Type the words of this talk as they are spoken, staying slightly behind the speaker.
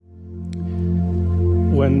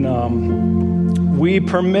when we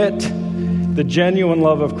permit the genuine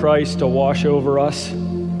love of Christ to wash over us,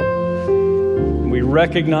 we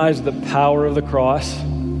recognize the power of the cross,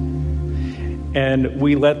 and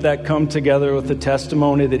we let that come together with the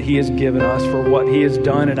testimony that He has given us for what He has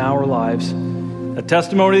done in our lives. A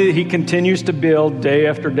testimony that He continues to build day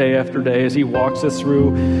after day after day as He walks us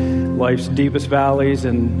through life's deepest valleys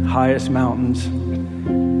and highest mountains.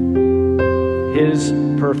 His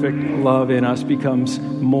perfect love in us becomes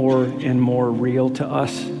more and more real to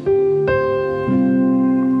us. And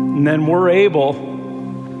then we're able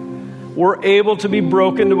to be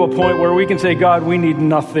broken to a point where we can say, God, we need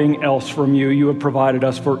nothing else from you. You have provided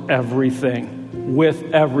us for everything,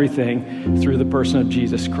 with everything, through the person of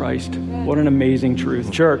Jesus Christ. What an amazing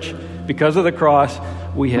truth. Church, because of the cross,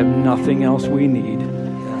 we have nothing else we need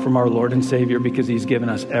from our Lord and Savior because He's given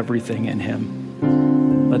us everything in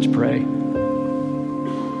Him. Let's pray.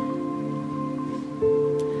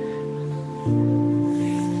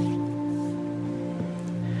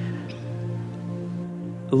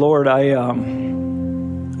 Lord,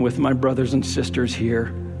 with my brothers and sisters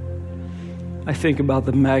here, I think about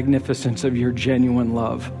the magnificence of your genuine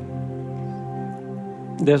love.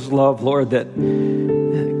 This love, Lord, that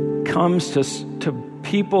comes to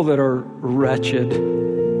people that are wretched,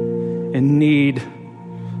 in need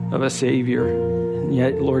of a Savior. And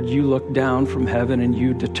yet, Lord, you looked down from heaven and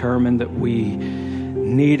you determined that we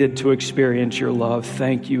needed to experience your love.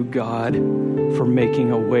 Thank you, God, for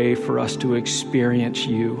making a way for us to experience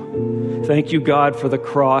you. Thank you, God, for the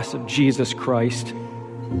cross of Jesus Christ.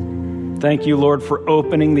 Thank you, Lord, for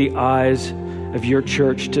opening the eyes of your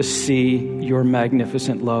church to see your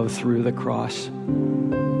magnificent love through the cross.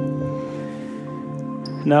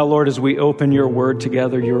 Now, Lord, as we open your word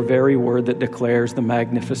together, your very word that declares the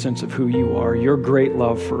magnificence of who you are, your great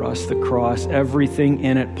love for us, the cross, everything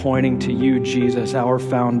in it pointing to you, Jesus, our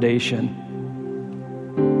foundation.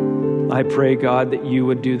 I pray, God, that you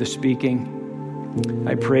would do the speaking.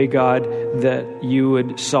 I pray, God, that you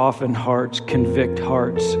would soften hearts, convict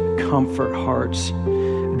hearts, comfort hearts,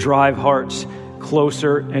 drive hearts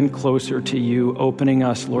closer and closer to you, opening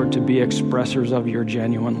us, Lord, to be expressors of your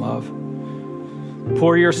genuine love.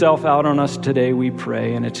 Pour yourself out on us today, we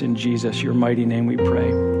pray, and it's in Jesus, your mighty name, we pray.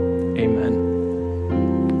 Amen.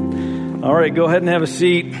 All right, go ahead and have a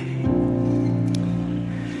seat.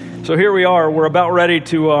 So here we are. We're about ready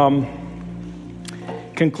to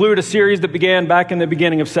conclude a series that began back in the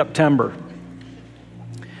beginning of September.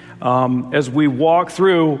 As we walk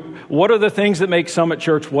through, what are the things that make Summit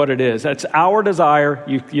Church what it is? That's our desire.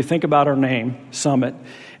 You think about our name, Summit.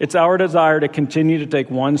 It's our desire to continue to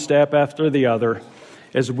take one step after the other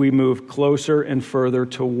as we move closer and further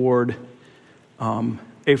toward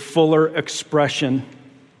a fuller expression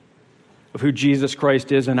of who Jesus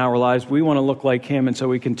Christ is in our lives. We want to look like Him, and so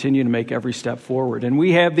we continue to make every step forward. And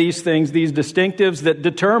we have these things, these distinctives that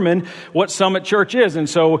determine what Summit Church is. And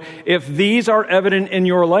so if these are evident in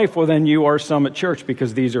your life, well, then you are Summit Church,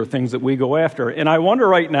 because these are things that we go after. And I wonder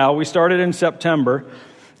right now, we started in September,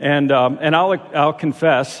 and I'll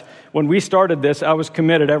confess, when we started this, I was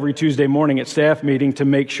committed every Tuesday morning at staff meeting to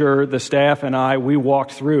make sure the staff and we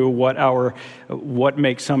walked through what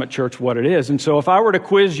makes Summit Church what it is. And so if I were to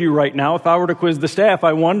quiz you right now, if I were to quiz the staff,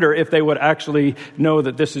 I wonder if they would actually know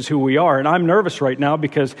that this is who we are. And I'm nervous right now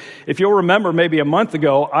because if you'll remember, maybe a month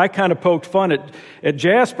ago, I kind of poked fun at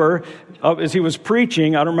Jasper as he was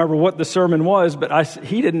preaching. I don't remember what the sermon was, but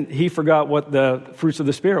he forgot what the fruits of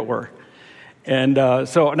the Spirit were. And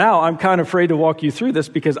so now I'm kind of afraid to walk you through this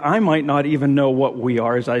because I might not even know what we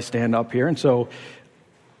are as I stand up here. And so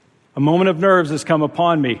a moment of nerves has come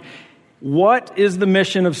upon me. What is the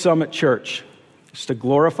mission of Summit Church? It's to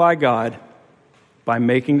glorify God by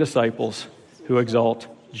making disciples who exalt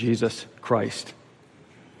Jesus Christ.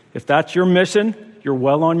 If that's your mission, you're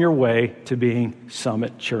well on your way to being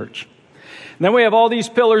Summit Church. And then we have all these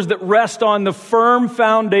pillars that rest on the firm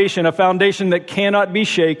foundation, a foundation that cannot be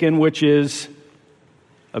shaken, which is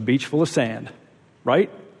a beach full of sand,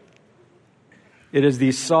 right? It is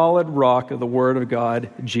the solid rock of the Word of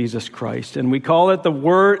God, Jesus Christ. And we call it the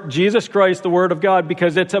Word, Jesus Christ, the Word of God,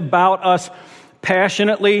 because it's about us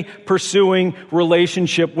passionately pursuing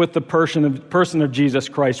relationship with the person of Jesus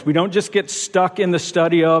Christ. We don't just get stuck in the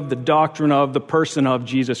study of, the doctrine of, the person of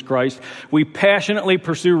Jesus Christ. We passionately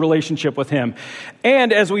pursue relationship with Him.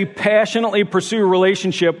 And as we passionately pursue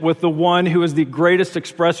relationship with the one who is the greatest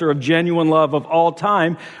expresser of genuine love of all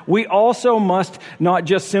time, we also must not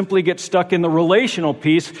just simply get stuck in the relational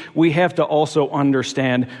piece. We have to also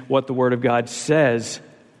understand what the Word of God says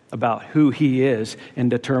about who he is and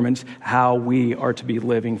determines how we are to be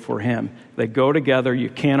living for him. They go together. You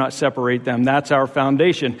cannot separate them. That's our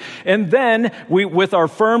foundation. And then we, with our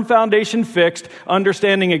firm foundation fixed,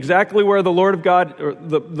 understanding exactly where the Lord of God, or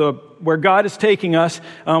where God is taking us,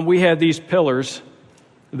 we have these pillars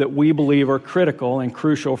that we believe are critical and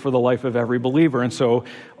crucial for the life of every believer. And so,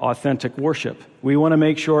 authentic worship. We want to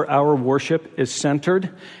make sure our worship is centered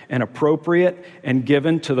and appropriate and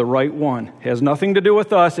given to the right one. It has nothing to do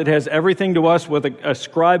with us. It has everything to us with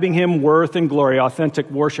ascribing him worth and glory, authentic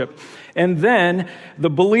worship. And then, the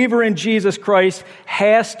believer in Jesus Christ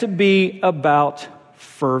has to be about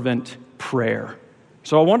fervent prayer.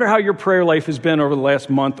 So I wonder how your prayer life has been over the last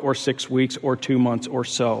month or 6 weeks or 2 months or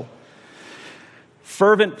so.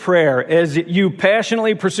 Fervent prayer, as you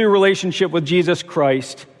passionately pursue relationship with Jesus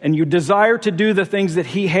Christ and you desire to do the things that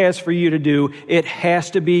he has for you to do, it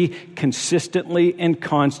has to be consistently and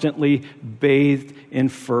constantly bathed in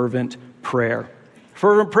fervent prayer.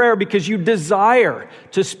 Fervent prayer because you desire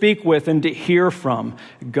to speak with and to hear from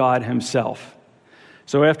God himself.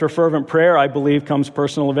 So after fervent prayer, I believe, comes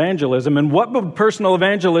personal evangelism. And what would personal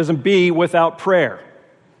evangelism be without prayer?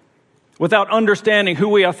 Without understanding who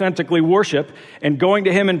we authentically worship and going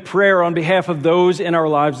to him in prayer on behalf of those in our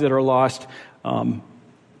lives that are lost.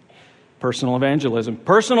 Personal evangelism.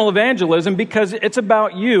 Personal evangelism because it's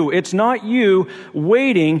about you. It's not you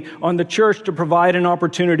waiting on the church to provide an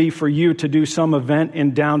opportunity for you to do some event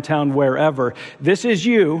in downtown wherever. This is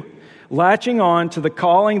you latching on to the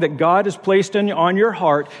calling that God has placed on your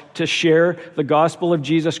heart to share the gospel of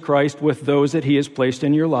Jesus Christ with those that he has placed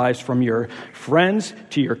in your lives, from your friends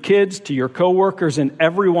to your kids to your coworkers and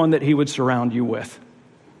everyone that he would surround you with.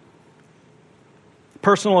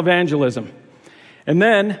 Personal evangelism. And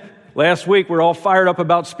then, last week, we're all fired up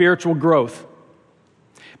about spiritual growth.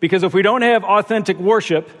 Because if we don't have authentic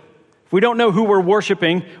worship, if we don't know who we're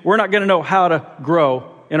worshiping, we're not going to know how to grow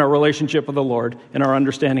in our relationship with the Lord and our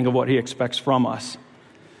understanding of what he expects from us.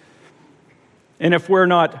 And if we're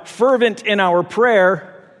not fervent in our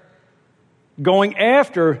prayer, going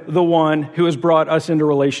after the one who has brought us into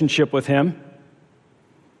relationship with him,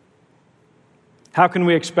 how can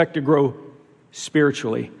we expect to grow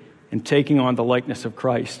spiritually in taking on the likeness of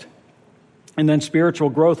Christ? And then spiritual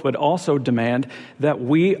growth would also demand that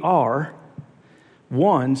we are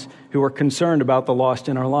ones who are concerned about the lost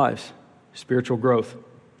in our lives. Spiritual growth.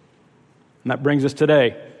 And that brings us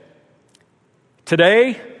today.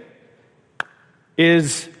 Today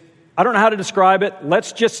is, I don't know how to describe it.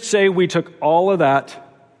 Let's just say we took all of that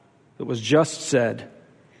was just said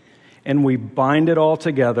and we bind it all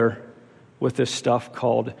together with this stuff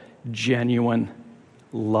called genuine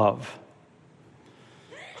love.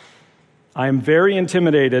 I am very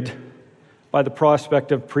intimidated by the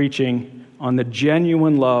prospect of preaching on the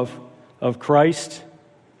genuine love of Christ.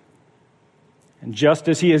 And just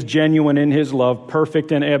as he is genuine in his love,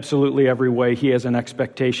 perfect in absolutely every way, he has an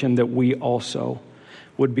expectation that we also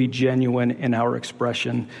would be genuine in our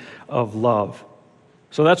expression of love.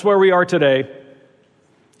 So that's where we are today.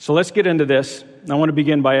 So let's get into this. I want to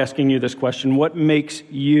begin by asking you this question. What makes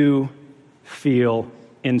you feel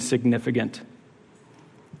insignificant?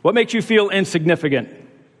 What makes you feel insignificant?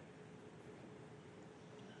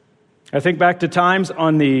 I think back to times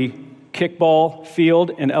on the kickball field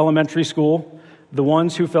in elementary school. The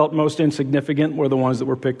ones who felt most insignificant were the ones that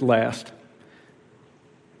were picked last.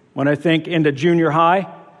 When I think into junior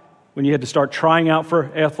high, when you had to start trying out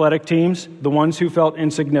for athletic teams, the ones who felt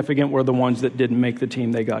insignificant were the ones that didn't make the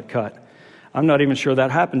team, they got cut. I'm not even sure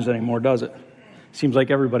that happens anymore, does it? Seems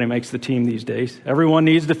like everybody makes the team these days. Everyone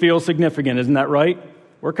needs to feel significant, isn't that right?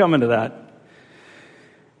 We're coming to that.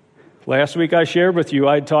 Last week I shared with you,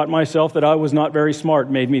 I had taught myself that I was not very smart,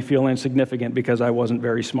 made me feel insignificant because I wasn't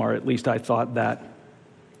very smart. At least I thought that.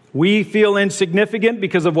 We feel insignificant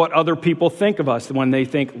because of what other people think of us. When they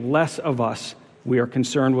think less of us, we are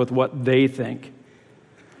concerned with what they think.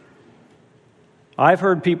 I've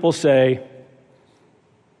heard people say,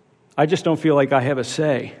 I just don't feel like I have a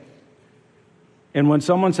say. And when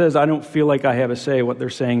someone says, I don't feel like I have a say, what they're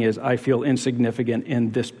saying is, I feel insignificant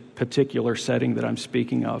in this particular setting that I'm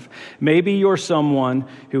speaking of. Maybe you're someone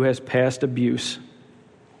who has past abuse.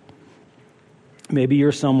 Maybe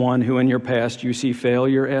you're someone who in your past you see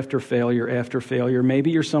failure after failure after failure.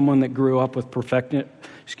 Maybe you're someone that grew up with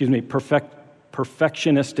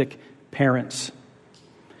perfectionistic parents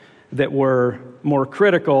that were more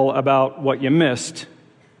critical about what you missed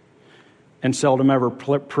and seldom ever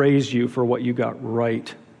praise you for what you got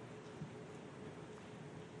right.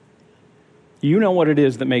 You know what it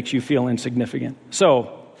is that makes you feel insignificant.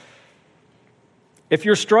 So, if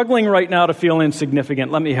you're struggling right now to feel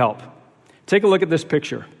insignificant, let me help. Take a look at this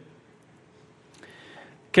picture.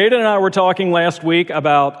 Caden and I were talking last week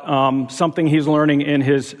about something he's learning in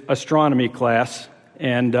his astronomy class.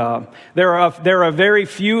 And there are a very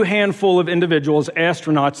few handful of individuals,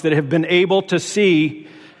 astronauts, that have been able to see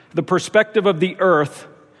the perspective of the Earth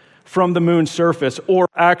from the moon's surface, or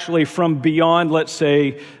actually from beyond, let's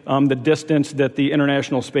say, the distance that the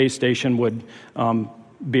International Space Station would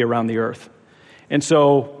be around the Earth. And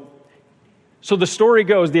so the story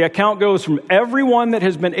goes, the account goes from everyone that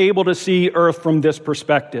has been able to see Earth from this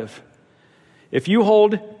perspective. If you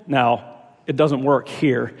hold, now, it doesn't work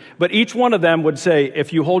here, but each one of them would say,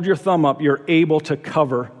 if you hold your thumb up, you're able to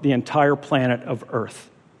cover the entire planet of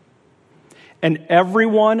Earth. And every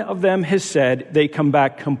one of them has said they come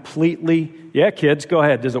back completely, yeah, kids, go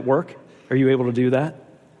ahead. Does it work? Are you able to do that?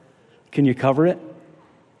 Can you cover it?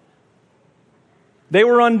 They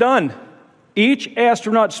were undone. Each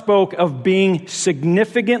astronaut spoke of being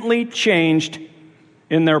significantly changed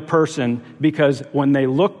in their person because when they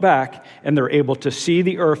look back and they're able to see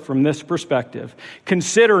the Earth from this perspective,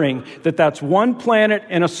 considering that that's one planet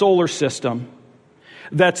in a solar system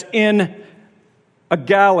that's in a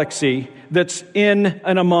galaxy that's in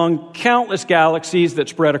and among countless galaxies that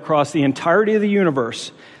spread across the entirety of the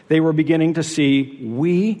universe, they were beginning to see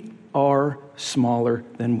we are smaller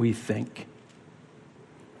than we think.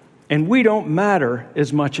 And we don't matter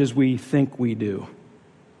as much as we think we do.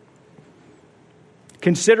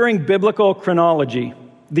 Considering biblical chronology,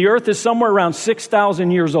 the Earth is somewhere around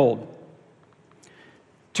 6,000 years old.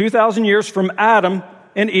 2,000 years from Adam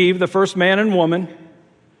and Eve, the first man and woman,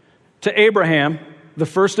 to Abraham, the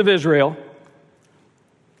first of Israel.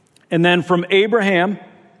 And then from Abraham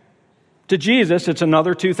to Jesus, it's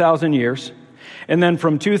another 2,000 years. And then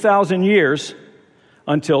from 2,000 years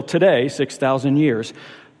until today, 6,000 years,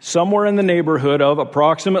 somewhere in the neighborhood of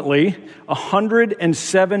approximately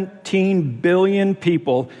 117 billion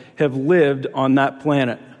people have lived on that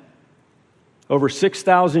planet. Over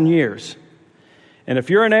 6,000 years. And if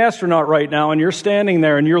you're an astronaut right now and you're standing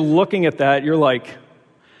there and you're looking at that, you're like,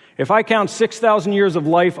 if I count 6,000 years of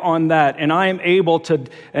life on that, and I am able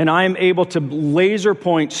to laser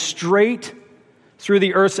point straight through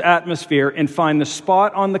the Earth's atmosphere and find the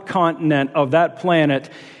spot on the continent of that planet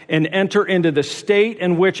and enter into the state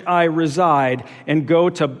in which I reside and go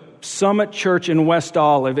to Summit Church in West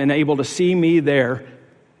Olive and able to see me there,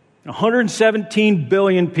 117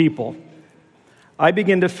 billion people, I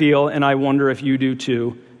begin to feel, and I wonder if you do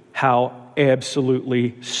too, how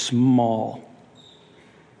absolutely small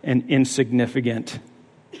and insignificant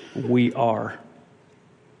we are.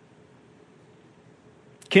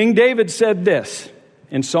 King David said this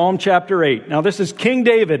in Psalm chapter 8. Now, this is King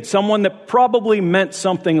David, someone that probably meant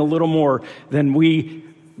something a little more than we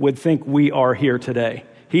would think we are here today.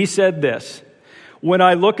 He said this, "When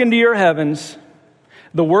I look into your heavens,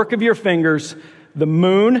 the work of your fingers, the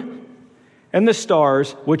moon and the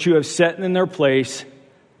stars, which you have set in their place,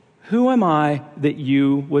 who am I that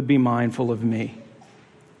you would be mindful of me?"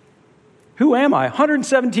 Who am I?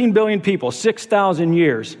 117 billion people, 6,000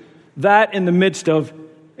 years. That in the midst of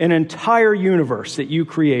an entire universe that you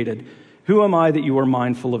created. Who am I that you are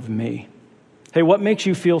mindful of me? Hey, what makes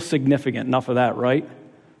you feel significant? Enough of that, right?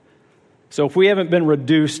 So if we haven't been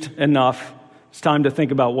reduced enough, it's time to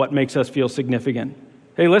think about what makes us feel significant.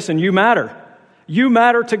 Hey, listen, you matter. You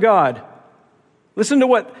matter to God. Listen to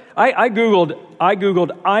what I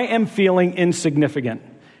Googled, I am feeling insignificant.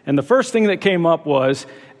 And the first thing that came up was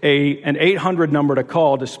an 800 number to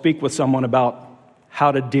call to speak with someone about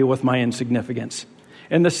how to deal with my insignificance.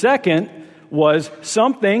 And the second was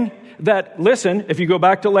something that, listen, if you go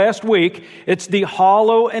back to last week, it's the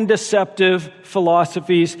hollow and deceptive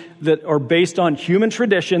philosophies that are based on human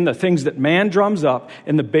tradition, the things that man drums up,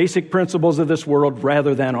 and the basic principles of this world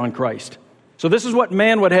rather than on Christ. So this is what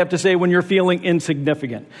man would have to say when you're feeling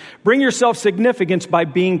insignificant. Bring yourself significance by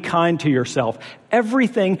being kind to yourself.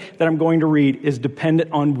 Everything that I'm going to read is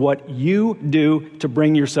dependent on what you do to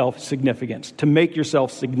bring yourself significance, to make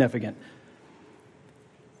yourself significant.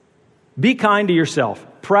 Be kind to yourself.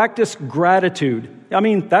 Practice gratitude. I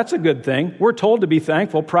mean, that's a good thing. We're told to be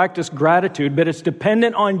thankful, practice gratitude, but it's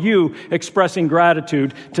dependent on you expressing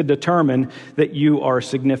gratitude to determine that you are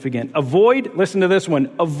significant. Listen to this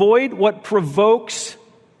one, avoid what provokes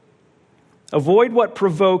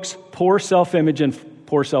poor self-image and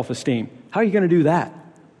poor self-esteem. How are you going to do that?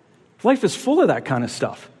 Life is full of that kind of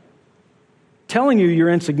stuff. Telling you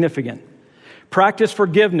you're insignificant. Practice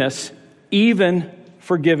forgiveness, even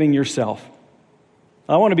forgiving yourself.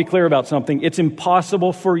 I want to be clear about something. It's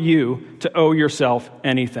impossible for you to owe yourself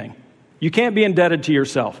anything. You can't be indebted to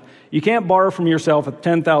yourself. You can't borrow from yourself at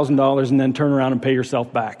 $10,000 and then turn around and pay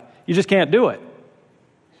yourself back. You just can't do it.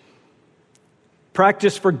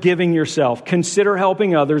 Practice forgiving yourself. Consider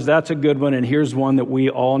helping others. That's a good one. And here's one that we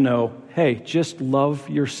all know. Hey, just love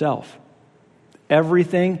yourself.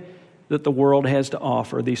 Everything that the world has to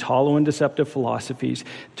offer, these hollow and deceptive philosophies,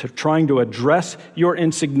 to trying to address your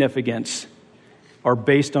insignificance, are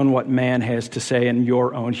based on what man has to say in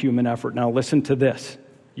your own human effort. Now listen to this.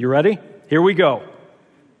 You ready? Here we go.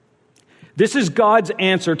 This is God's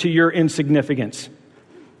answer to your insignificance.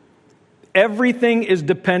 Everything is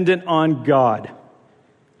dependent on God.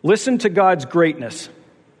 Listen to God's greatness.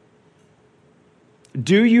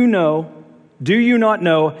 Do you know? Do you not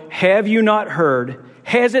know? Have you not heard?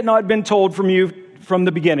 Has it not been told from you from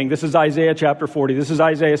the beginning? This is Isaiah chapter 40. This is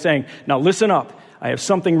Isaiah saying, now listen up. I have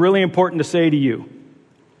something really important to say to you.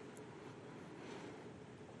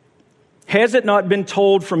 Has it not been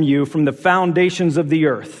told from you from the foundations of the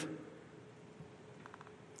earth?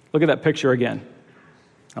 Look at that picture again.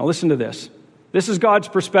 Now listen to this. This is God's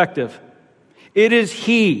perspective. It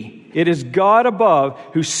is God above,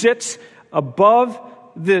 who sits above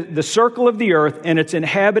the circle of the earth, and its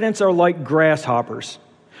inhabitants are like grasshoppers,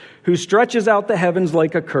 who stretches out the heavens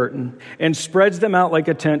like a curtain and spreads them out like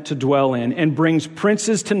a tent to dwell in, and brings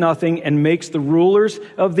princes to nothing and makes the rulers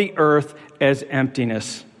of the earth as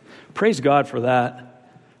emptiness. Praise God for that.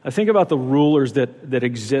 I think about the rulers that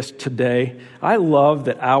exist today. I love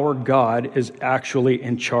that our God is actually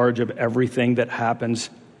in charge of everything that happens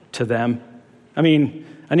to them. I mean,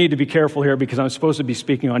 I need to be careful here because I'm supposed to be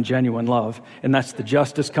speaking on genuine love, and that's the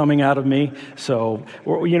justice coming out of me. So,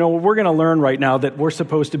 we're going to learn right now that we're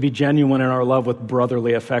supposed to be genuine in our love with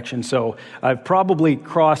brotherly affection. So I've probably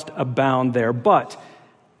crossed a bound there. But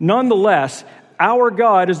nonetheless, our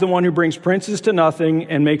God is the one who brings princes to nothing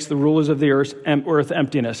and makes the rulers of the earth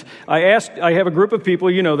emptiness. I have a group of people,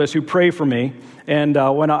 you know this, who pray for me. And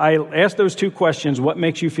when I ask those two questions, what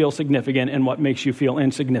makes you feel significant and what makes you feel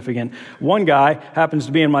insignificant? One guy happens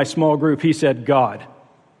to be in my small group. He said, God.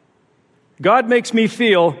 God makes me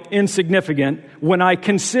feel insignificant when I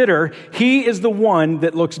consider He is the one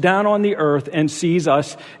that looks down on the earth and sees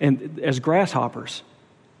us as grasshoppers.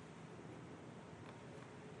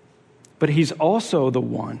 But He's also the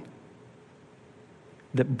one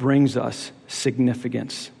that brings us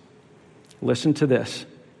significance. Listen to this.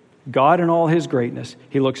 God in all His greatness,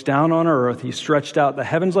 He looks down on our earth. He stretched out the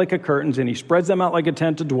heavens like a curtain, and He spreads them out like a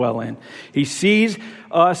tent to dwell in. He sees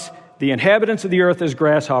us, the inhabitants of the earth, as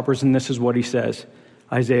grasshoppers, and this is what He says.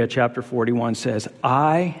 Isaiah chapter 41 says,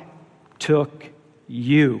 I took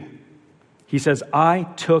you. He says, I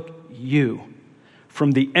took you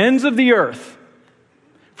from the ends of the earth.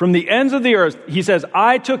 From the ends of the earth, He says,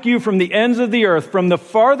 I took you from the ends of the earth, from the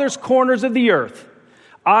farthest corners of the earth.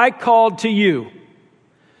 I called to you.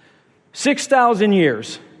 6,000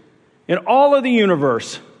 years in all of the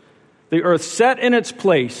universe, the earth set in its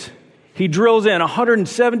place. He drills in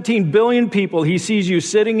 117 billion people. He sees you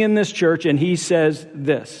sitting in this church, and He says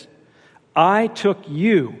this, I took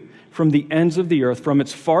you from the ends of the earth, from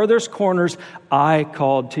its farthest corners, I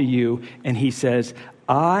called to you. And He says,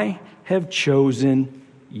 I have chosen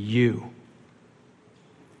you.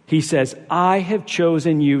 He says, I have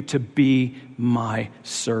chosen you to be my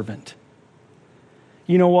servant.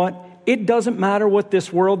 You know what? It doesn't matter what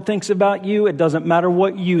this world thinks about you. It doesn't matter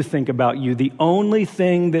what you think about you. The only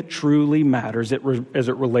thing that truly matters as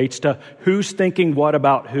it relates to who's thinking what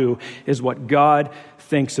about who is what God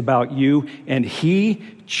thinks about you. And He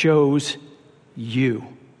chose you.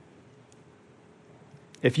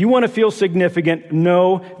 If you want to feel significant,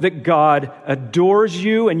 know that God adores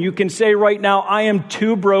you, and you can say right now, I am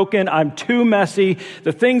too broken, I'm too messy,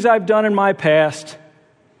 the things I've done in my past.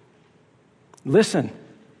 Listen,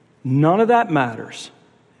 none of that matters.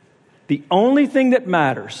 The only thing that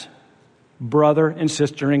matters, brother and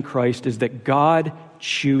sister in Christ, is that God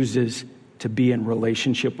chooses to be in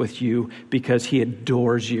relationship with you because He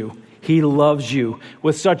adores you. He loves you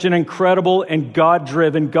with such an incredible and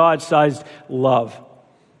God-driven, God-sized love.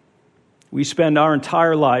 We spend our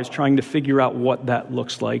entire lives trying to figure out what that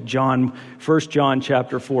looks like. 1 John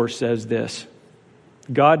chapter 4 says this,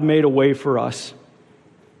 God made a way for us.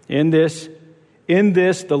 In this,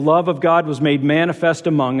 the love of God was made manifest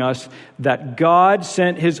among us, that God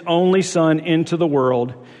sent His only Son into the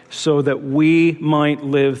world so that we might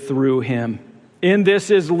live through Him. In this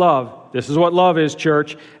is love. This is what love is,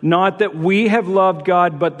 church. Not that we have loved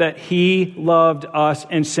God, but that He loved us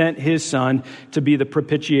and sent His Son to be the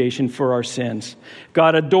propitiation for our sins.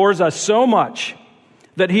 God adores us so much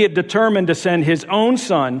that He had determined to send His own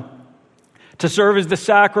Son to serve as the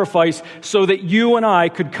sacrifice so that you and I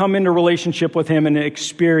could come into relationship with Him and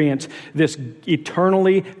experience this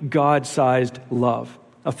eternally God-sized love.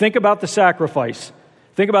 Now think about the sacrifice.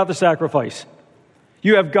 Think about the sacrifice.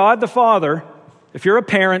 You have God the Father. If you're a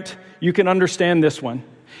parent, you can understand this one.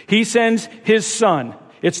 He sends His Son.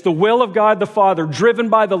 It's the will of God the Father, driven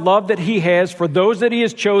by the love that He has for those that He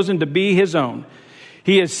has chosen to be His own.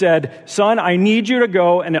 He has said, Son, I need you to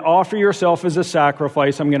go and offer yourself as a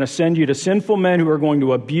sacrifice. I'm going to send you to sinful men who are going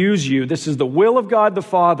to abuse you. This is the will of God the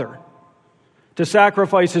Father, to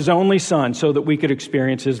sacrifice His only Son so that we could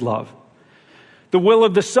experience His love. The will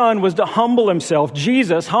of the Son was to humble Himself,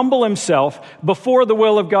 Jesus humble Himself before the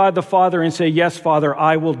will of God the Father and say, yes, Father,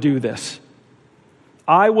 I will do this.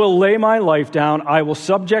 I will lay my life down. I will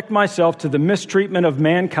subject myself to the mistreatment of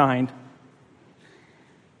mankind.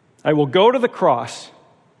 I will go to the cross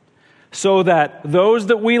so that those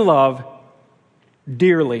that we love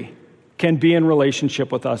dearly can be in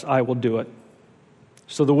relationship with us. I will do it.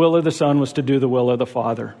 So the will of the Son was to do the will of the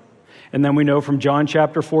Father. And then we know from John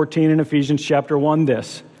chapter 14 and Ephesians chapter 1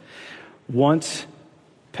 this. Once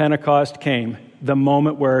Pentecost came, the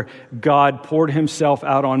moment where God poured Himself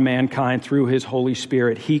out on mankind through His Holy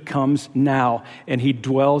Spirit, He comes now and He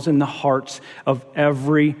dwells in the hearts of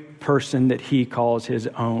every person that He calls His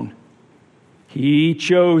own. He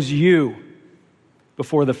chose you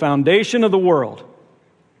before the foundation of the world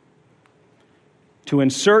to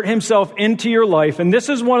insert Himself into your life. And this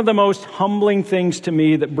is one of the most humbling things to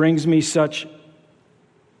me that brings me such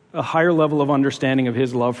a higher level of understanding of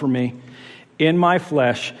His love for me. In my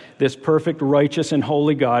flesh, this perfect, righteous, and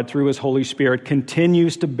holy God, through His Holy Spirit,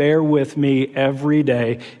 continues to bear with me every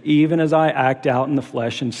day, even as I act out in the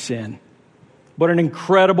flesh and sin. What an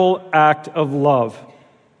incredible act of love.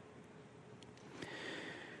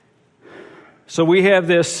 So we have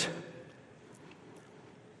this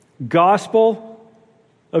gospel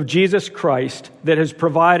of Jesus Christ that has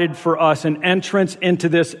provided for us an entrance into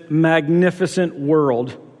this magnificent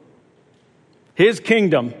world. His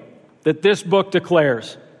kingdom that this book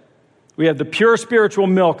declares. We have the pure spiritual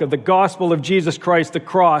milk of the gospel of Jesus Christ, the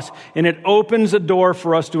cross, and it opens a door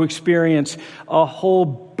for us to experience a whole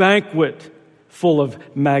banquet full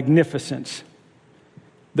of magnificence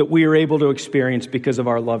that we are able to experience because of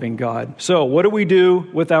our loving God. So, what do we do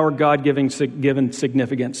with our God-given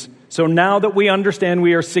significance? So now that we understand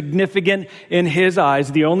we are significant in His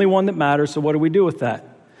eyes, the only one that matters, so what do we do with that?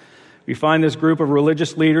 We find this group of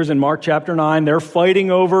religious leaders in Mark chapter 9. They're fighting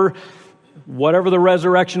over whatever the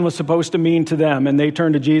resurrection was supposed to mean to them. And they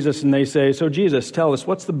turn to Jesus and they say, so Jesus, tell us,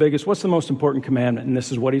 what's the most important commandment? And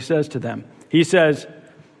this is what He says to them. He says,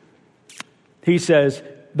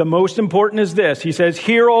 the most important is this. He says,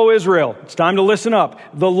 hear, O Israel. It's time to listen up.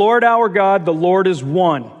 The Lord our God, the Lord is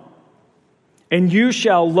one. And you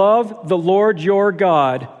shall love the Lord your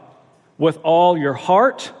God with all your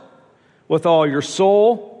heart, with all your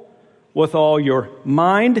soul, with all your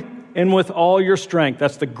mind, and with all your strength.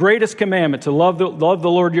 That's the greatest commandment, to love the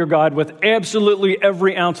Lord your God with absolutely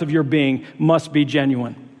every ounce of your being must be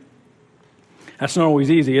genuine. That's not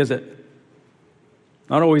always easy, is it?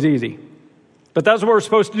 Not always easy. But that's what we're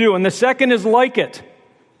supposed to do. And the second is like it.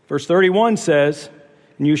 Verse 31 says,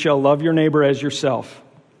 and you shall love your neighbor as yourself.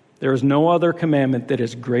 There is no other commandment that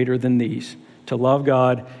is greater than these, to love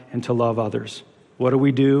God and to love others. What do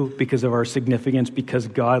we do because of our significance? Because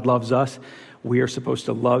God loves us, we are supposed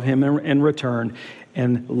to love Him in return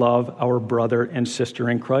and love our brother and sister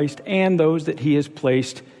in Christ and those that He has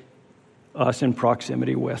placed us in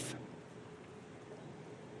proximity with.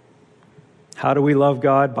 How do we love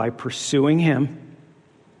God? By pursuing Him,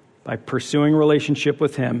 by pursuing relationship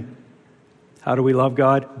with Him. How do we love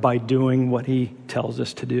God? By doing what He tells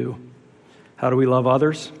us to do. How do we love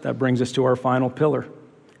others? That brings us to our final pillar.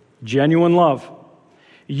 Genuine love.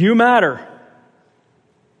 You matter.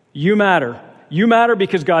 You matter. You matter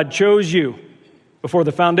because God chose you. Before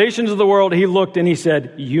the foundations of the world, He looked and He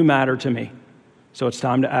said, you matter to me. So it's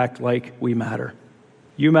time to act like we matter.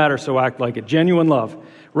 You matter, so act like it. Genuine love.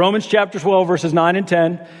 Romans chapter 12, verses 9 and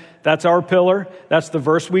 10. That's our pillar. That's the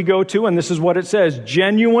verse we go to, and this is what it says.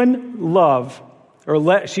 Genuine love,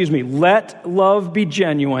 let love be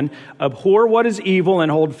genuine. Abhor what is evil and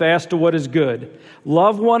hold fast to what is good.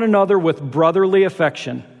 Love one another with brotherly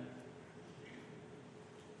affection.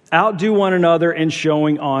 Outdo one another in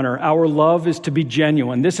showing honor. Our love is to be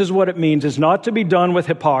genuine. This is what it means. It's not to be done with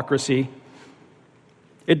hypocrisy.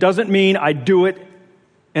 It doesn't mean I do it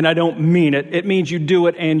and I don't mean it. It means you do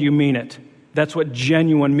it and you mean it. That's what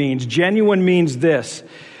genuine means. Genuine means this,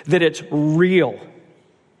 that it's real,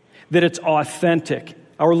 that it's authentic.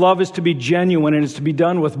 Our love is to be genuine and it's to be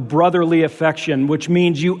done with brotherly affection, which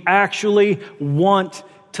means you actually want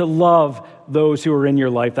to love those who are in your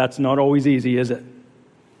life. That's not always easy, is it?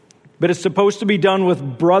 But it's supposed to be done with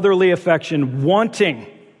brotherly affection, wanting.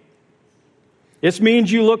 This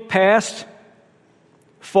means you look past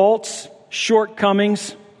faults,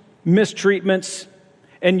 shortcomings, mistreatments,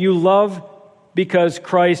 and you love because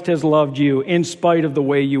Christ has loved you in spite of the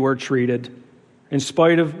way you are treated, in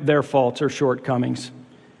spite of their faults or shortcomings.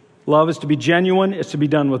 Love is to be genuine. It's to be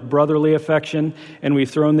done with brotherly affection. And we've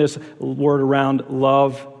thrown this word around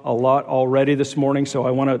love a lot already this morning. So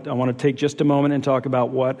I want to take just a moment and talk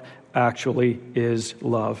about what actually is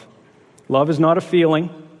love. Love is not a feeling.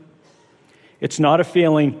 It's not a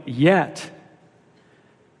feeling yet.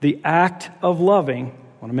 The act of loving,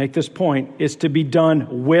 I want to make this point, is to be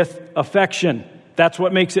done with affection. That's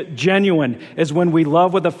what makes it genuine, is when we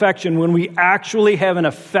love with affection, when we actually have an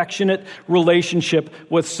affectionate relationship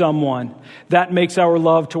with someone. That makes our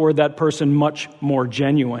love toward that person much more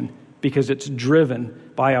genuine because it's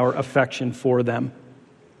driven by our affection for them.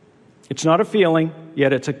 It's not a feeling,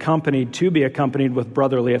 yet it's to be accompanied with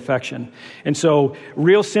brotherly affection. And so,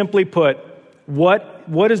 real simply put,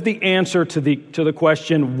 what is the answer to the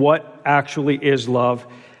question, what actually is love?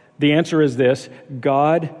 The answer is this: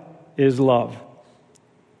 God is love.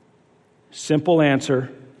 Simple answer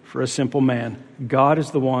for a simple man. God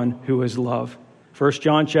is the one who is love. 1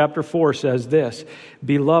 John chapter 4 says this: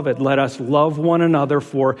 Beloved, let us love one another,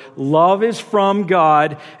 for love is from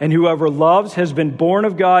God, and whoever loves has been born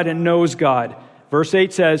of God and knows God. Verse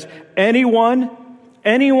 8 says, Anyone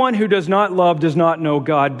who does not love does not know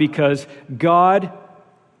God, because God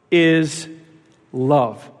is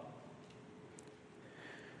love.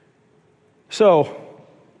 So,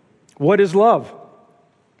 what is love?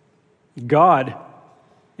 God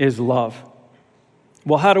is love.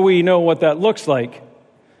 Well, how do we know what that looks like?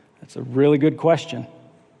 That's a really good question.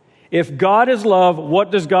 If God is love,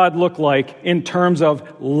 what does God look like in terms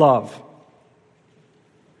of love?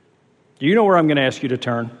 Do you know where I'm going to ask you to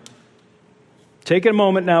turn? Take a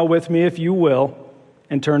moment now with me, if you will,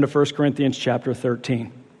 and turn to 1 Corinthians chapter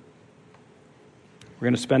 13. We're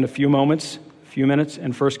going to spend a few minutes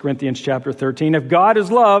in 1 Corinthians chapter 13. If God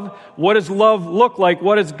is love, what does love look like?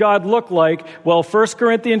 What does God look like? Well, 1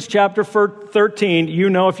 Corinthians chapter 13, you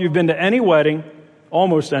know, if you've been to any wedding,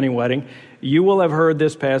 almost any wedding, you will have heard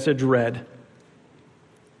this passage read.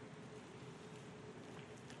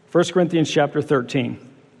 1 Corinthians chapter 13.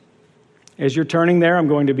 As you're turning there, I'm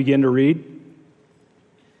going to begin to read.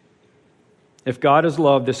 If God is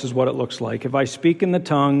love, this is what it looks like. If I speak in the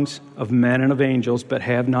tongues of men and of angels, but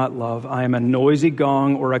have not love, I am a noisy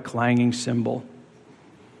gong or a clanging cymbal.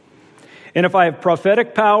 And if I have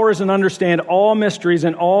prophetic powers and understand all mysteries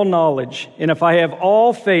and all knowledge, and if I have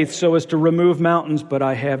all faith so as to remove mountains, but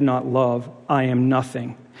I have not love, I am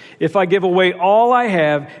nothing. If I give away all I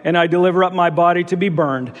have, and I deliver up my body to be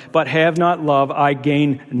burned, but have not love, I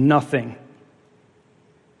gain nothing.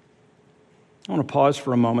 I want to pause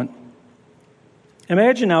for a moment.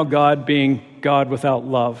 Imagine now God being God without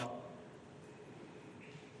love.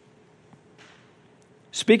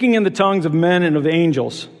 Speaking in the tongues of men and of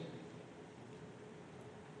angels.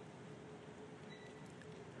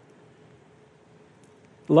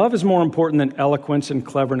 Love is more important than eloquence and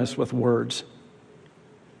cleverness with words.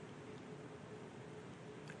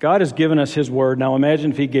 God has given us His word. Now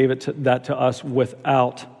imagine if He gave that to us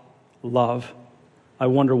without love. I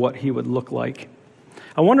wonder what He would look like.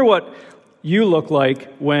 I wonder what you look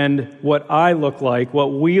like what I look like,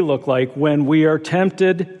 what we look like when we are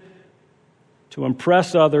tempted to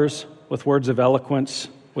impress others with words of eloquence,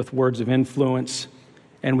 with words of influence,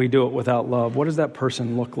 and we do it without love. What does that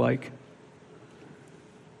person look like?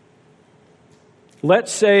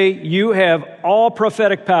 Let's say you have all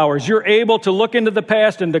prophetic powers. You're able to look into the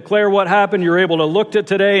past and declare what happened. You're able to look to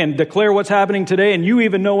today and declare what's happening today, and you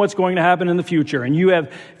even know what's going to happen in the future. And you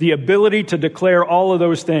have the ability to declare all of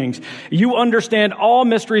those things. You understand all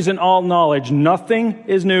mysteries and all knowledge. Nothing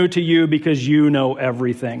is new to you because you know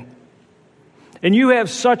everything. And you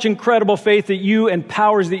have such incredible faith that and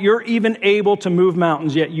powers that you're even able to move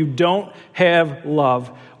mountains, yet you don't have love.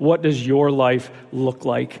 What does your life look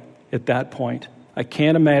like at that point? I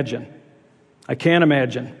can't imagine.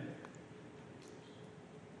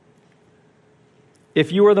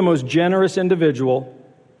 If you are the most generous individual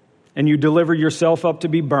and you deliver yourself up to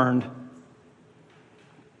be burned,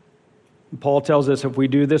 Paul tells us if we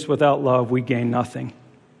do this without love, we gain nothing.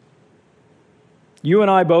 You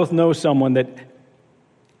and I both know someone that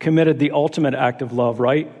committed the ultimate act of love,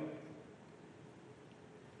 right?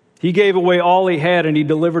 He gave away all he had and he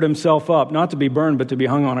delivered himself up, not to be burned, but to be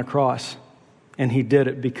hung on a cross. And he did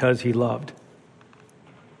it because he loved.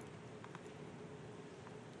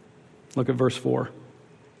 Look at verse 4.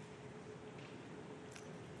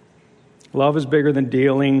 Love is bigger than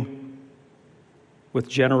dealing with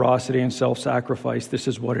generosity and self-sacrifice. This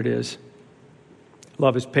is what it is.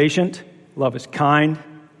 Love is patient. Love is kind.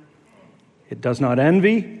 It does not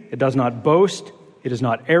envy. It does not boast. It is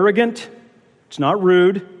not arrogant. It's not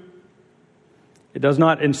rude. It does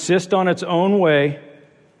not insist on its own way.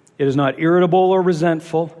 It is not irritable or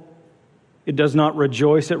resentful. It does not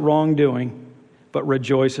rejoice at wrongdoing, but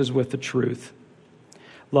rejoices with the truth.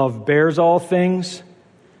 Love bears all things,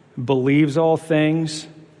 believes all things,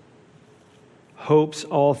 hopes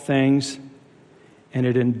all things, and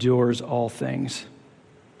it endures all things.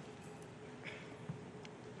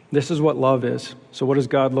 This is what love is. So what does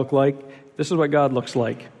God look like? This is what God looks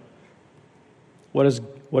like. What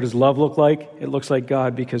does love look like? It looks like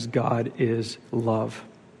God because God is love.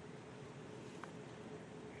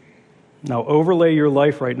 Now overlay your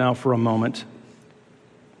life right now for a moment.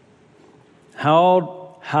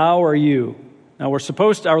 How are you? Now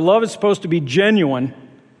our love is supposed to be genuine,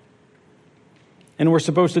 and we're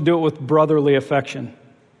supposed to do it with brotherly affection.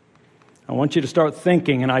 I want you to start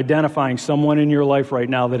thinking and identifying someone in your life right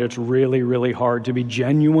now that it's really, really hard to be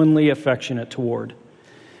genuinely affectionate toward.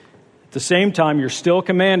 At the same time, you're still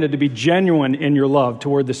commanded to be genuine in your love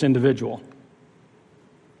toward this individual.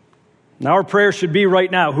 Now our prayer should be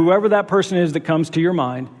right now, whoever that person is that comes to your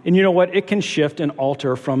mind, and you know what? It can shift and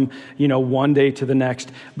alter from, one day to the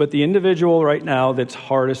next. But the individual right now that's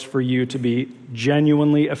hardest for you to be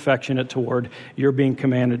genuinely affectionate toward, you're being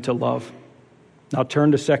commanded to love. Now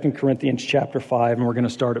turn to 2 Corinthians chapter 5, and we're going to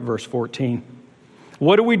start at verse 14.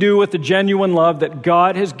 What do we do with the genuine love that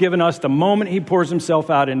God has given us the moment He pours Himself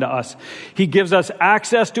out into us? He gives us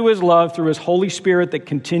access to His love through His Holy Spirit that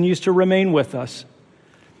continues to remain with us.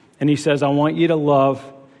 And He says, I want you to love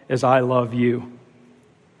as I love you.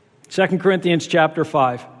 2 Corinthians chapter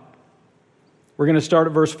 5. We're going to start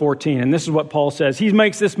at verse 14. And this is what Paul says. He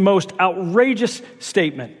makes this most outrageous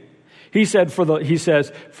statement. He says, for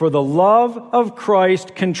the love of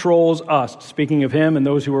Christ controls us. Speaking of Him and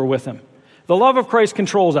those who are with Him. The love of Christ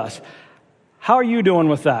controls us. How are you doing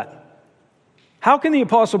with that? How can the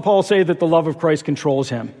Apostle Paul say that the love of Christ controls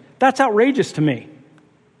him? That's outrageous to me.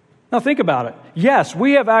 Now think about it. Yes,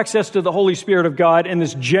 we have access to the Holy Spirit of God and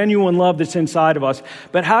this genuine love that's inside of us.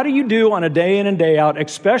 But how do you do on a day in and day out,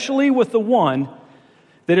 especially with the one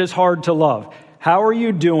that is hard to love? How are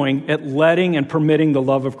you doing at letting and permitting the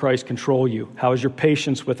love of Christ control you? How is your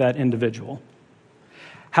patience with that individual?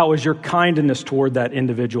 How is your kindness toward that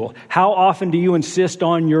individual? How often do you insist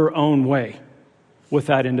on your own way with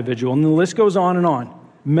that individual? And the list goes on and on.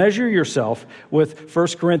 Measure yourself with 1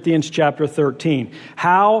 Corinthians chapter 13.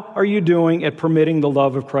 How are you doing at permitting the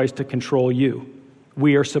love of Christ to control you?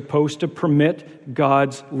 We are supposed to permit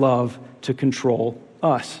God's love to control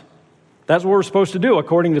us. That's what we're supposed to do.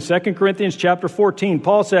 According to 2 Corinthians chapter 14,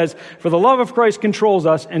 Paul says, for the love of Christ controls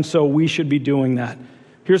us, and so we should be doing that.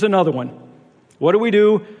 Here's another one. What do we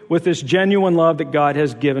do with this genuine love that God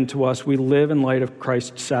has given to us? We live in light of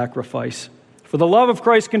Christ's sacrifice. For the love of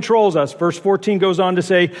Christ controls us. Verse 14 goes on to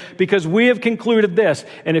say, because we have concluded this.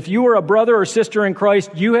 And if you are a brother or sister in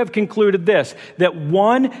Christ, you have concluded this, that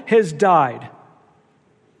one has died.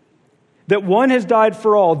 That one has died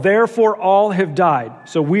for all, therefore all have died.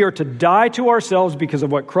 So we are to die to ourselves because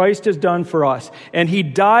of what Christ has done for us. And He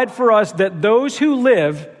died for us that those who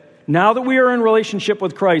live, now that we are in relationship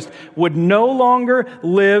with Christ, would no longer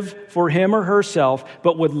live for him or herself,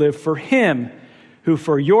 but would live for Him, who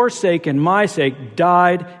for your sake and my sake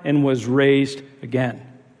died and was raised again.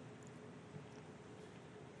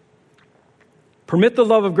 Permit the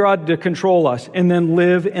love of God to control us and then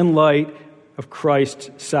live in light of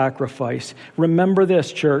Christ's sacrifice. Remember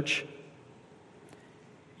this, church.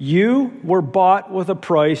 You were bought with a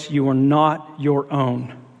price. You are not your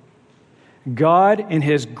own. God, in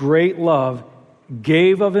His great love,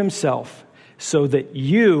 gave of Himself so that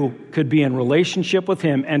you could be in relationship with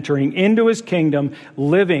Him, entering into His kingdom,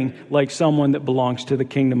 living like someone that belongs to the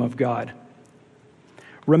kingdom of God.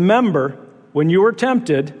 Remember, when you were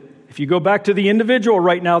tempted, if you go back to the individual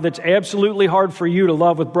right now that's absolutely hard for you to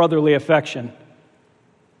love with brotherly affection,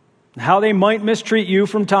 how they might mistreat you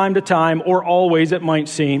from time to time, or always it might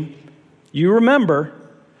seem, you remember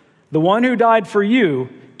the one who died for you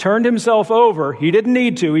turned himself over. He didn't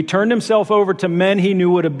need to. He turned himself over to men he knew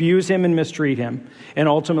would abuse him and mistreat him and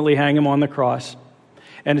ultimately hang him on the cross.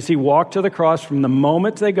 And as he walked to the cross, from the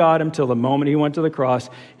moment they got him till the moment he went to the cross,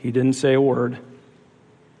 he didn't say a word.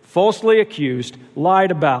 Falsely accused, lied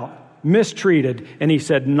about, mistreated, and he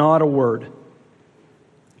said not a word.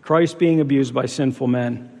 Christ being abused by sinful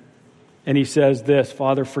men. And he says this,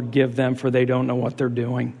 Father, forgive them, for they don't know what they're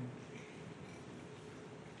doing.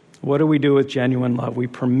 What do we do with genuine love? We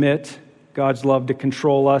permit God's love to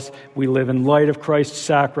control us. We live in light of Christ's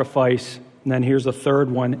sacrifice. And then here's a third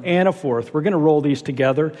one and a fourth. We're going to roll these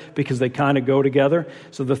together because they kind of go together.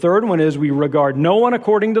 So the third one is we regard no one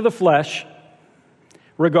according to the flesh.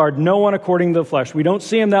 Regard no one according to the flesh. We don't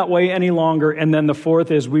see him that way any longer. And then the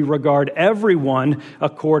fourth is we regard everyone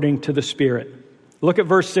according to the Spirit. Look at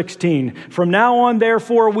verse 16. From now on,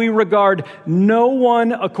 therefore, we regard no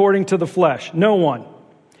one according to the flesh. No one.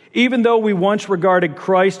 Even though we once regarded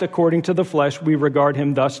Christ according to the flesh, we regard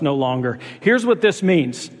him thus no longer. Here's what this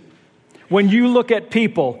means. When you look at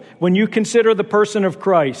people, when you consider the person of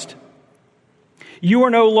Christ, you are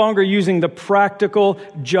no longer using the practical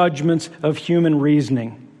judgments of human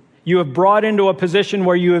reasoning. You have brought into a position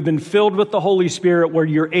where you have been filled with the Holy Spirit, where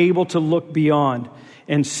you're able to look beyond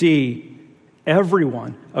and see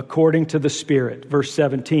everyone according to the Spirit. Verse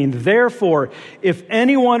 17, therefore, if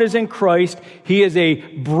anyone is in Christ, he is a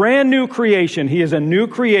brand new creation. He is a new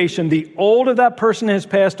creation. The old of that person has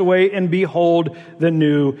passed away, and behold, the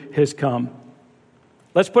new has come.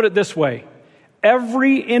 Let's put it this way.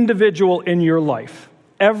 Every individual in your life,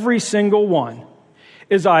 every single one,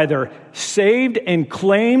 is either saved and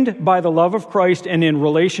claimed by the love of Christ and in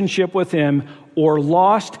relationship with him, or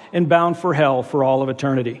lost and bound for hell for all of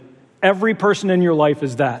eternity. Every person in your life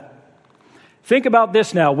is that. Think about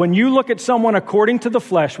this now. When you look at someone according to the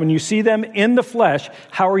flesh, when you see them in the flesh,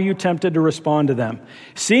 how are you tempted to respond to them?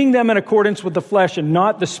 Seeing them in accordance with the flesh and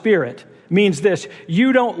not the Spirit means this.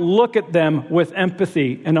 You don't look at them with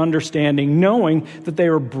empathy and understanding, knowing that they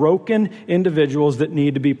are broken individuals that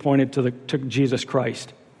need to be pointed to Jesus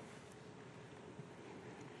Christ.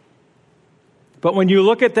 But when you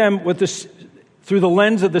look at them with this, through the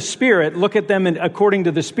lens of the Spirit, look at them according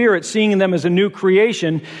to the Spirit, seeing them as a new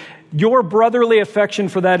creation, your brotherly affection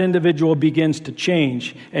for that individual begins to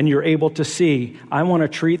change, and you're able to see, I want to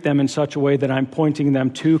treat them in such a way that I'm pointing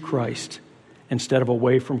them to Christ instead of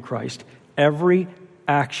away from Christ. Every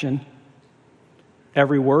action,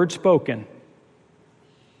 every word spoken,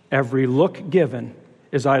 every look given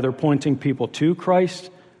is either pointing people to Christ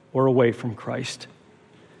or away from Christ.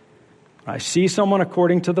 I see someone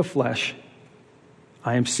according to the flesh,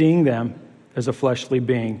 I am seeing them as a fleshly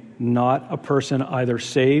being, not a person either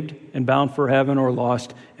saved and bound for heaven or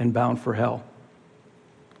lost and bound for hell.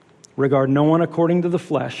 Regard no one according to the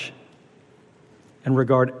flesh, and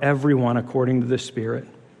regard everyone according to the Spirit.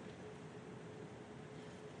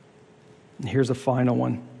 And here's a final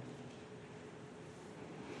one.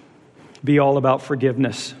 Be all about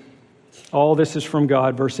forgiveness. All this is from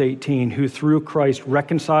God, verse 18, who through Christ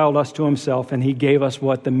reconciled us to himself, and he gave us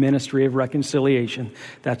what? The ministry of reconciliation.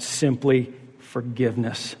 That's simply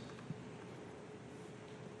forgiveness.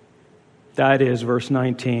 That is, verse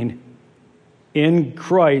 19, in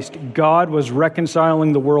Christ, God was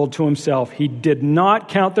reconciling the world to himself. He did not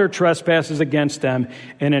count their trespasses against them,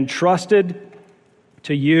 and entrusted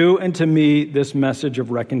to you and to me this message of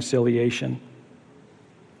reconciliation.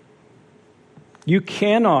 You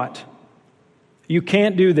can't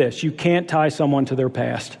do this. You can't tie someone to their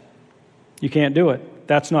past. You can't do it.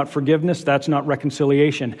 That's not forgiveness. That's not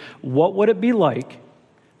reconciliation. What would it be like?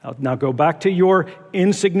 Now go back to your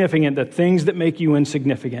insignificant, the things that make you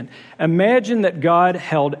insignificant. Imagine that God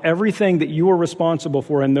held everything that you were responsible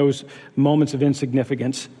for in those moments of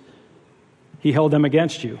insignificance. He held them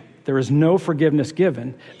against you. There is no forgiveness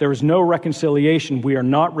given. There is no reconciliation. We are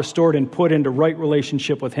not restored and put into right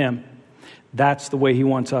relationship with him. That's the way he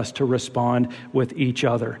wants us to respond with each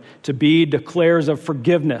other. To be declares of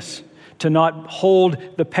forgiveness. To not hold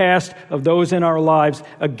the past of those in our lives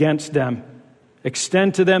against them.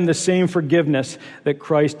 Extend to them the same forgiveness that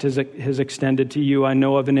Christ has extended to you. I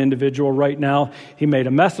know of an individual right now. He made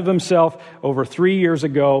a mess of himself over 3 years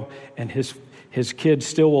ago, and his kids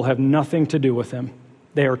still will have nothing to do with him.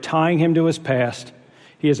 They are tying him to his past.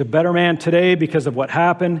 He is a better man today because of what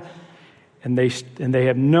happened, and they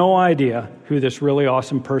have no idea who this really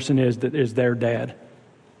awesome person is that is their dad.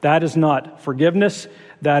 That is not forgiveness.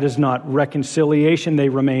 That is not reconciliation. They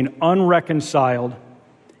remain unreconciled.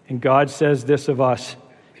 And God says this of us,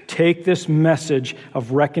 take this message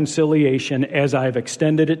of reconciliation as I have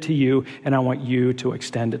extended it to you, and I want you to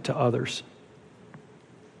extend it to others.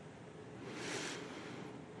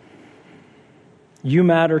 You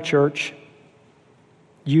matter, church.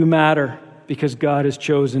 You matter because God has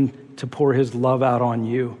chosen to pour his love out on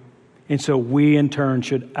you. And so we in turn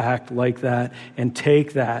should act like that and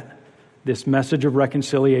take this message of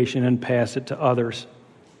reconciliation, and pass it to others.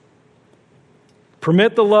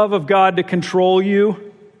 Permit the love of God to control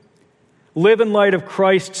you. Live in light of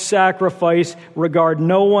Christ's sacrifice. Regard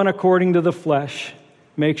no one according to the flesh.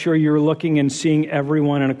 Make sure you're looking and seeing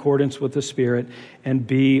everyone in accordance with the Spirit, and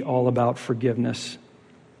be all about forgiveness.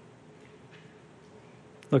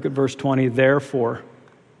 Look at verse 20. Therefore,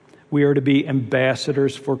 we are to be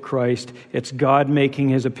ambassadors for Christ. It's God making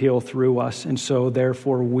his appeal through us. And so,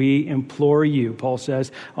 therefore, we implore you, Paul says,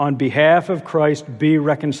 on behalf of Christ, be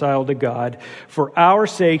reconciled to God. For our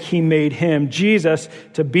sake, he made him, Jesus,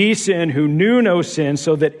 to be sin who knew no sin,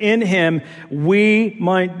 so that in him we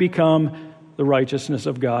might become the righteousness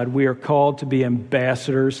of God. We are called to be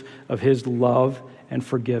ambassadors of his love and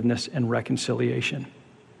forgiveness and reconciliation.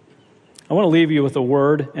 I want to leave you with a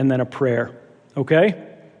word and then a prayer, okay?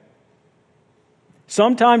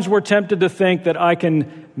 Sometimes we're tempted to think that I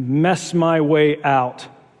can mess my way out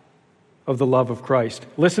of the love of Christ.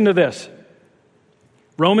 Listen to this.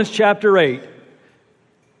 Romans chapter 8.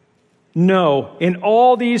 No, in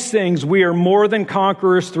all these things we are more than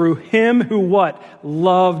conquerors through him who what?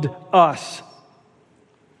 Loved us.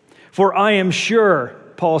 For I am sure,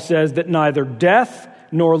 Paul says, that neither death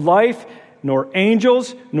nor life, nor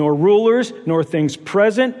angels, nor rulers, nor things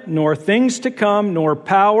present, nor things to come, nor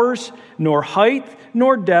powers, nor height,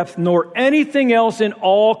 nor depth, nor anything else in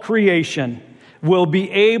all creation will be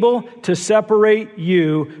able to separate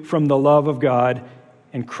you from the love of God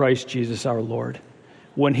in Christ Jesus our Lord.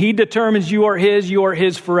 When he determines you are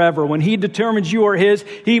his forever. When he determines you are his,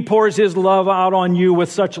 he pours his love out on you with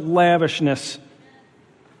such lavishness.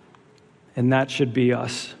 And that should be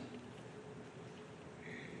us.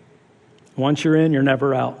 Once you're in, you're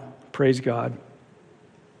never out. Praise God.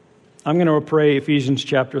 I'm going to pray Ephesians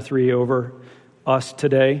chapter 3 over us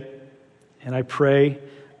today. And I pray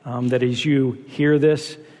that as you hear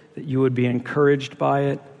this, that you would be encouraged by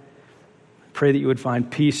it. Pray that you would find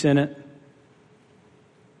peace in it.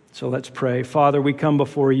 So let's pray. Father, we come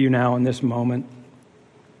before you now in this moment.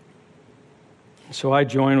 So I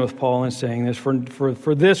join with Paul in saying this.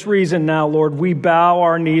 For this reason now, Lord, we bow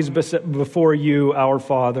our knees before you, our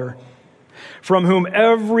Father, from whom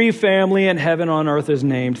every family in heaven on earth is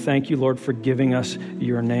named. Thank you, Lord, for giving us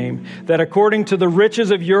your name. That according to the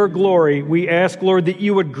riches of your glory, we ask, Lord, that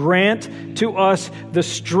you would grant to us the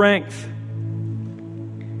strength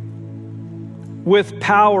with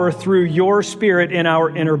power through your Spirit in our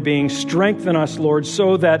inner being. Strengthen us, Lord,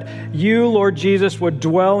 so that you, Lord Jesus, would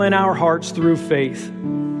dwell in our hearts through faith.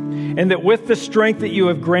 And that with the strength that you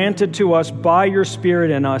have granted to us by your Spirit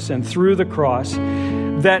in us and through the cross,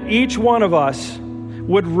 that each one of us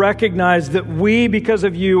would recognize that we, because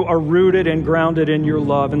of you, are rooted and grounded in your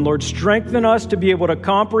love. And Lord, strengthen us to be able to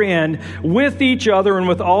comprehend with each other and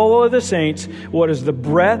with all of the saints what is the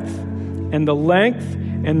breadth and the length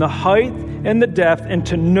and the height and the depth, and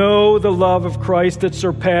to know the love of Christ that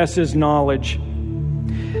surpasses knowledge,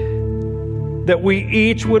 that we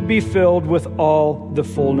each would be filled with all the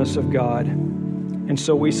fullness of God. And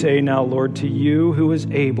so we say now, Lord, to you who is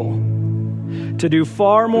able to do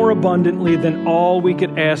far more abundantly than all we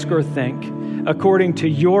could ask or think, according to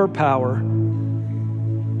your power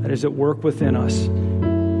that is at work within us.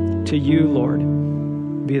 To you,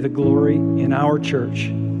 Lord, be the glory in our church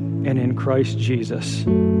and in Christ Jesus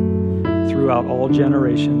throughout all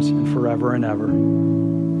generations and forever and ever.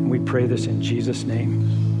 And we pray this in Jesus'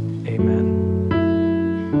 name. Amen.